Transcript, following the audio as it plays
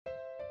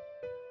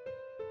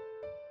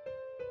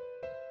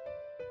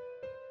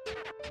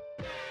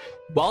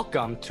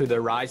Welcome to the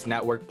Rise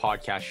Network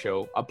podcast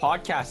show, a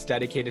podcast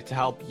dedicated to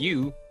help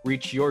you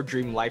reach your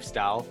dream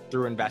lifestyle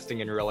through investing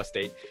in real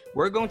estate.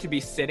 We're going to be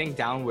sitting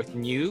down with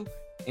new,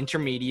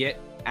 intermediate,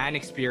 and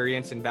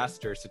experienced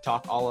investors to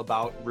talk all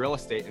about real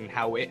estate and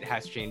how it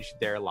has changed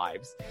their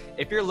lives.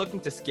 If you're looking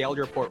to scale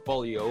your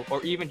portfolio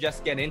or even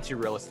just get into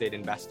real estate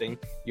investing,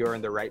 you're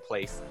in the right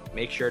place.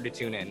 Make sure to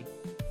tune in.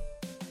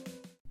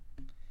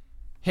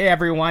 Hey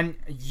everyone,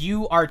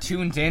 you are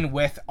tuned in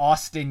with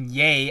Austin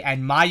Ye,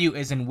 and Mayu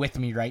isn't with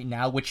me right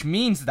now, which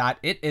means that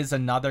it is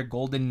another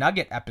Golden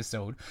Nugget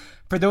episode.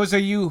 For those of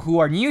you who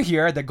are new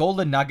here, the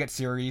Golden Nugget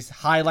series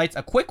highlights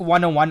a quick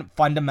 101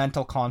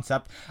 fundamental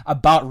concept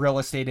about real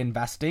estate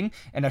investing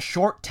in a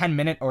short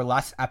 10-minute or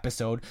less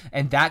episode,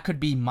 and that could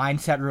be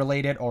mindset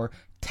related or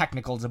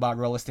technicals about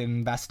real estate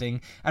investing,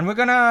 and we're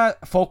gonna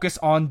focus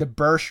on the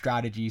BRRRR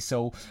strategy,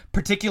 so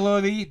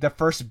particularly the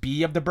first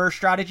B of the BRRRR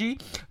strategy.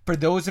 For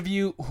those of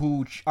you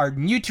who are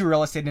new to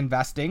real estate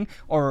investing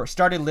or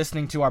started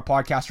listening to our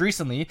podcast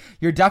recently,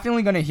 you're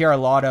definitely going to hear a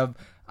lot of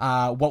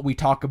what we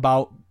talk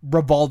about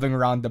revolving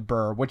around the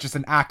BRRRR, which is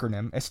an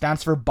acronym. It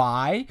stands for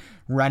buy,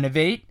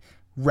 renovate,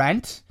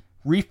 rent,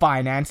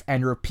 refinance,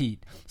 and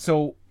repeat.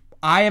 So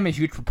I am a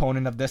huge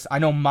proponent of this. I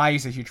know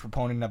Mai's a huge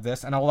proponent of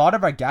this, and a lot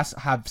of our guests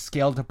have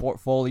scaled the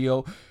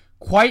portfolio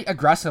quite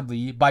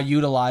aggressively by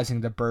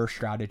utilizing the BRRRR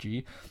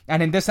strategy.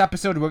 And in this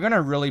episode, we're going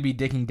to really be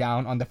digging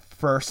down on the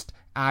first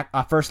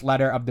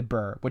letter of the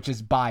BRRRR, which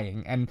is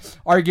buying, and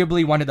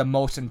arguably one of the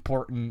most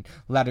important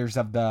letters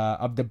of the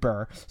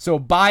BRRRR. So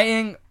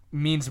buying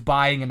means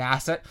buying an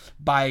asset,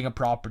 buying a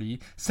property.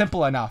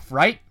 Simple enough,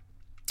 right?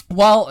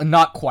 Well,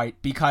 not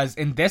quite, because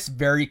in this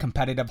very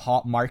competitive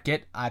hot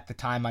market at the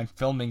time I'm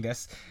filming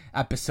this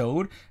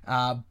episode,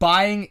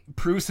 buying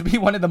proves to be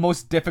one of the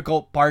most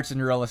difficult parts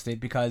in real estate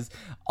because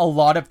a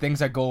lot of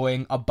things are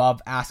going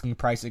above asking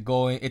price.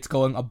 It's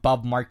going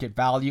above market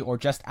value or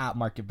just at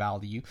market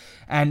value.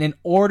 And in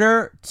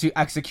order to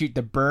execute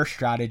the BRRRR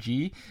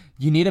strategy,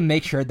 you need to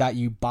make sure that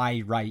you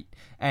buy right.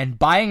 And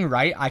buying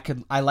right,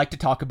 I like to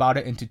talk about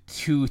it into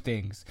two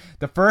things.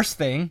 The first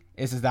thing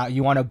is that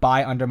you want to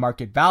buy under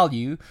market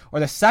value, or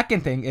the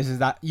second thing is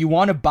that you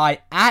want to buy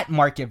at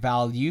market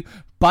value,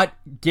 but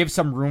give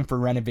some room for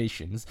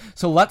renovations.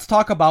 So let's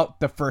talk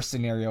about the first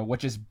scenario,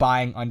 which is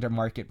buying under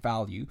market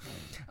value.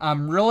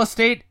 Real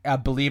estate,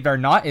 believe it or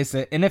not, is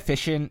an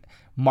inefficient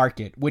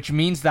market, which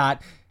means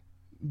that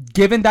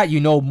given that you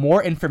know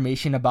more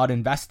information about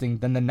investing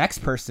than the next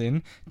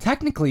person,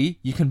 technically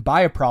you can buy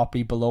a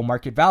property below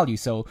market value.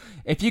 So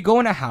if you go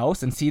in a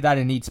house and see that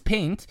it needs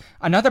paint,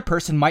 another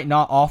person might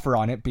not offer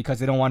on it because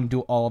they don't want to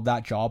do all of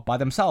that job by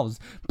themselves.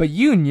 But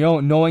you know,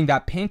 knowing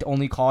that paint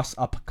only costs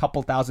a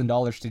couple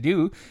 $1,000s to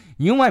do,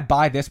 you might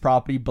buy this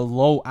property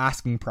below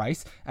asking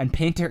price and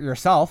paint it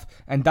yourself,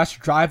 and thus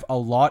drive a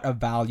lot of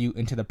value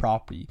into the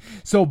property.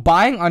 So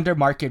buying under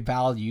market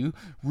value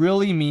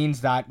really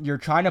means that you're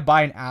trying to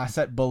buy an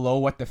asset below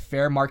what the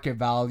fair market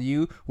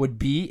value would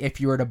be if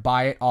you were to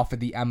buy it off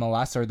of the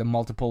MLS or the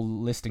multiple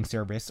listing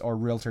service or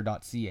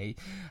realtor.ca.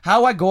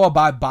 How I go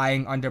about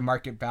buying under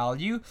market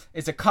value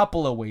is a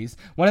couple of ways.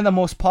 One of the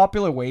most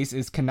popular ways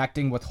is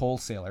connecting with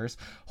wholesalers.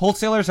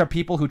 Wholesalers are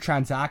people who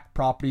transact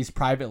properties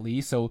privately,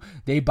 so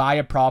they buy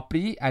a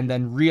property and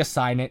then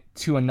reassign it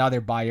to another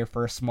buyer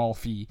for a small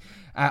fee.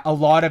 A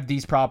lot of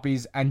these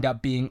properties end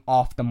up being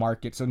off the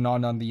market, so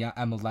not on the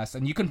MLS,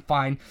 and you can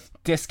find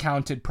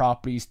discounted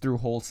properties through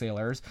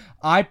wholesalers.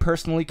 I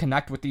personally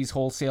connect with these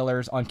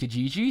wholesalers on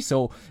Kijiji,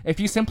 so if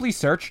you simply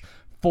search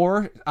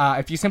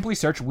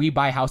We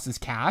Buy Houses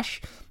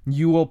Cash,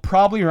 you will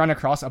probably run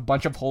across a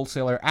bunch of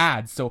wholesaler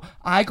ads. So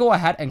I go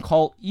ahead and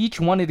call each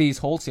one of these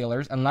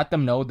wholesalers and let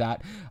them know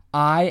that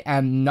I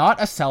am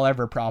not a seller of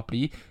a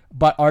property,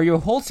 but are you a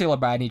wholesaler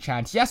by any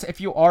chance? Yes, if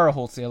you are a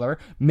wholesaler,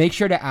 make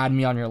sure to add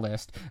me on your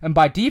list. And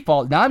by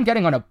default, now I'm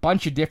getting on a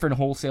bunch of different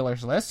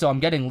wholesalers lists, so I'm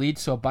getting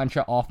leads to a bunch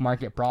of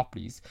off-market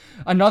properties.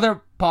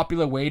 Another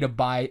popular way to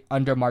buy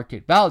under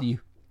market value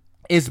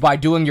is by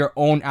doing your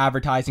own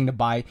advertising to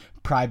buy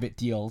private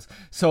deals.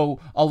 So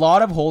a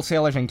lot of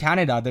wholesalers in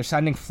Canada, they're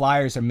sending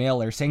flyers or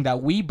mailers saying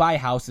that we buy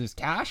houses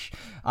cash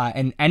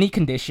in any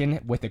condition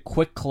with a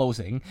quick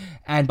closing.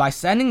 And by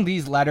sending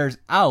these letters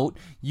out,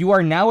 you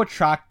are now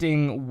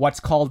attracting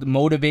what's called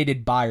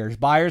motivated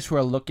buyers who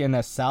are looking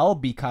to sell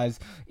because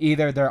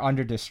either they're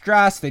under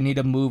distress, they need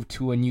to move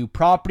to a new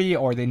property,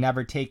 or they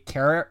never take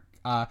care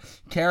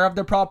of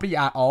the property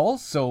at all,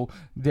 so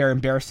they're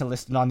embarrassed to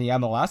list it on the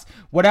MLS.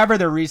 Whatever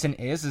the reason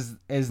is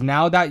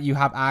now that you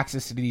have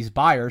access to these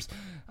buyers,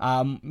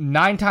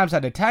 9 times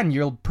out of 10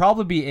 you'll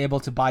probably be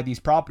able to buy these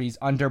properties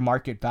under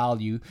market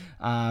value.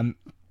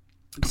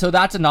 So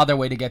that's another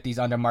way to get these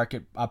under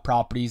market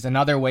properties.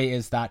 Another way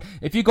is that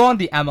if you go on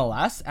the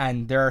MLS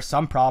and there are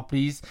some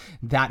properties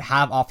that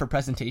have offer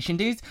presentation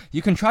days,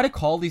 you can try to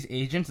call these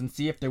agents and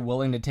see if they're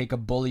willing to take a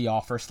bully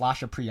offer / a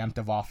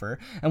preemptive offer.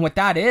 And what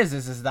that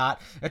is that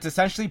it's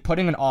essentially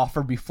putting an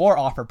offer before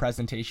offer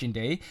presentation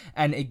day,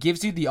 and it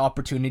gives you the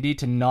opportunity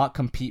to not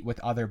compete with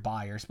other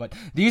buyers. But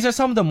these are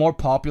some of the more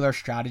popular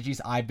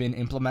strategies I've been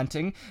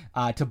implementing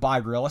to buy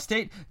real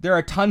estate. There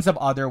are tons of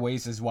other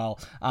ways as well.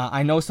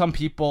 I know some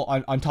people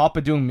on top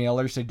of doing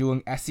mailers, they're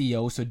doing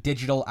SEO, so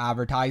digital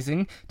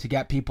advertising to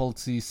get people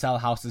to sell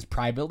houses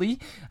privately.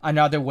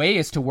 Another way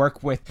is to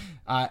work with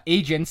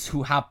agents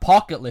who have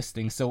pocket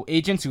listings, so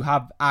agents who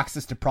have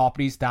access to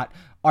properties that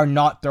are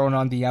not thrown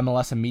on the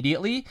MLS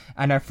immediately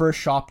and are first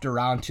shopped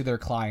around to their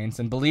clients.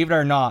 And believe it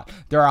or not,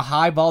 there are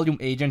high volume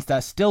agents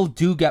that still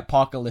do get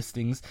pocket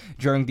listings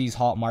during these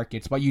hot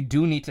markets, but you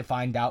do need to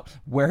find out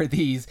where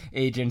these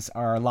agents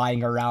are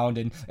lying around.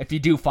 And if you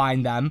do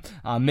find them,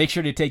 make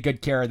sure to take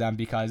good care of them,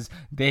 because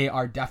they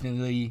are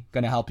definitely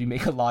going to help you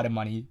make a lot of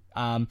money.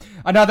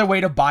 Another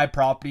way to buy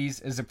properties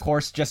is, of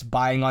course, just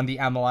buying on the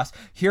MLS.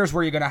 Here's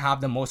where you're going to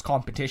have the most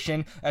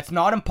competition. It's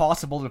not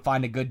impossible to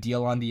find a good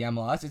deal on the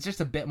MLS. It's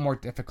just a bit more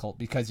difficult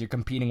because you're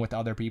competing with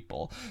other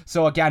people.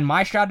 So again,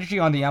 my strategy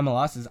on the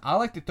MLS is I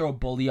like to throw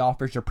bully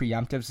offers or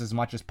preemptives as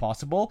much as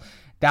possible.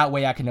 That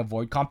way I can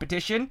avoid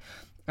competition.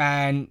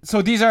 And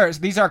so these are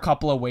a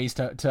couple of ways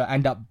to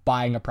end up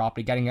buying a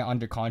property, getting it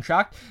under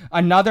contract.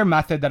 Another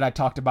method that I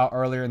talked about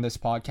earlier in this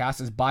podcast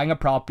is buying a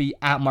property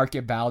at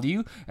market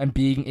value and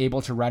being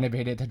able to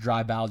renovate it to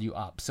drive value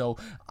up. So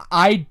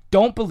I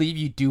don't believe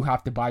you do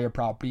have to buy your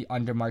property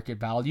under market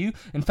value.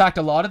 In fact,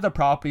 a lot of the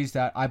properties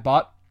that I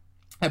bought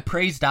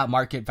appraised at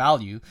market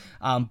value.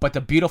 But the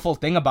beautiful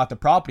thing about the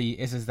property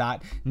is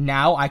that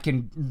now I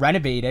can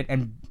renovate it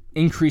and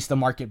increase the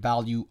market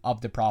value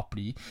of the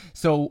property.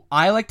 So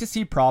I like to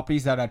see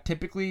properties that are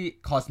typically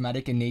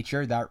cosmetic in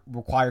nature, that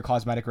require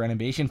cosmetic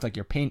renovations, like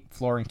your paint,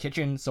 floor, and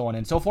kitchen, so on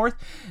and so forth.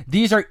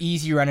 These are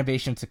easy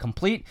renovations to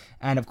complete,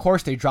 and of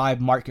course they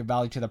drive market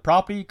value to the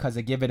property because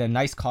they give it a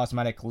nice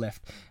cosmetic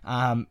lift.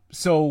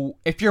 So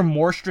if you're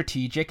more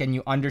strategic and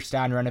you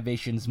understand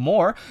renovations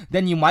more,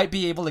 then you might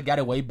be able to get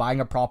away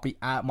buying a property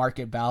at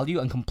market value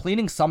and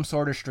completing some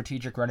sort of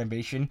strategic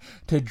renovation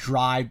to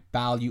drive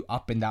value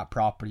up in that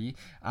property.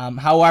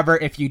 However,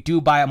 if you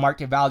do buy at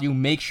market value,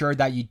 make sure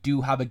that you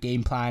do have a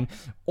game plan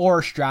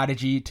or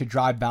strategy to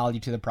drive value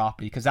to the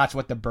property, because that's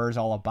what the BRRRR is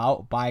all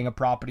about: buying a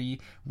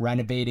property,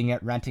 renovating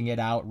it, renting it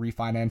out,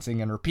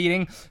 refinancing, and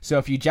repeating. So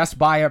if you just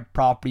buy a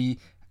property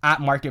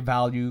at market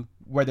value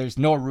where there's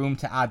no room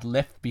to add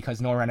lift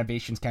because no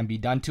renovations can be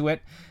done to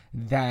it,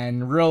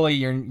 then really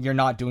you're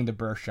not doing the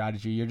BRRRR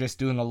strategy. You're just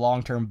doing a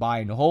long-term buy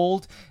and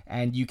hold,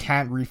 and you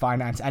can't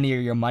refinance any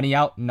of your money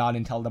out, not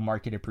until the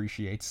market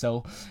appreciates.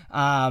 So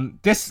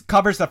this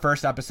covers the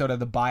first episode of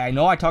the buy. I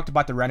know I talked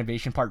about the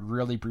renovation part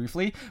really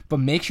briefly, but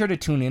make sure to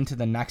tune into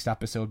the next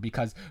episode,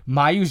 because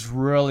Mayu's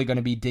really going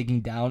to be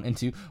digging down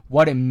into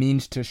what it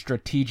means to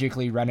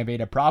strategically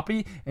renovate a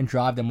property and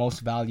drive the most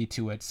value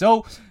to it.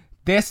 So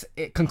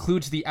it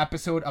concludes the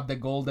episode of the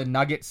Golden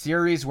Nugget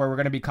series, where we're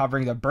going to be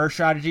covering the BRRRR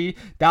strategy.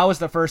 That was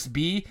the first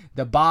B,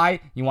 the buy.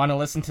 You want to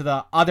listen to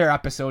the other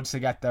episodes to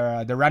get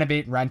the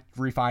renovate, rent,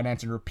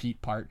 refinance, and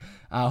repeat part.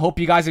 Hope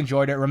you guys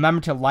enjoyed it.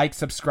 Remember to like,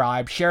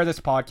 subscribe, share this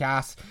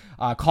podcast,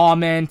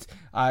 comment,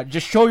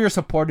 just show your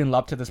support and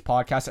love to this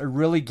podcast. It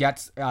really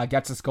gets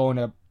us going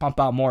to pump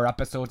out more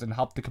episodes and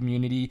help the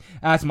community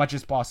as much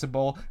as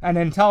possible. And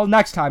until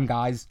next time,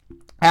 guys,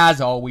 as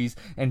always,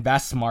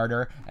 invest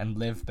smarter and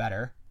live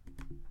better.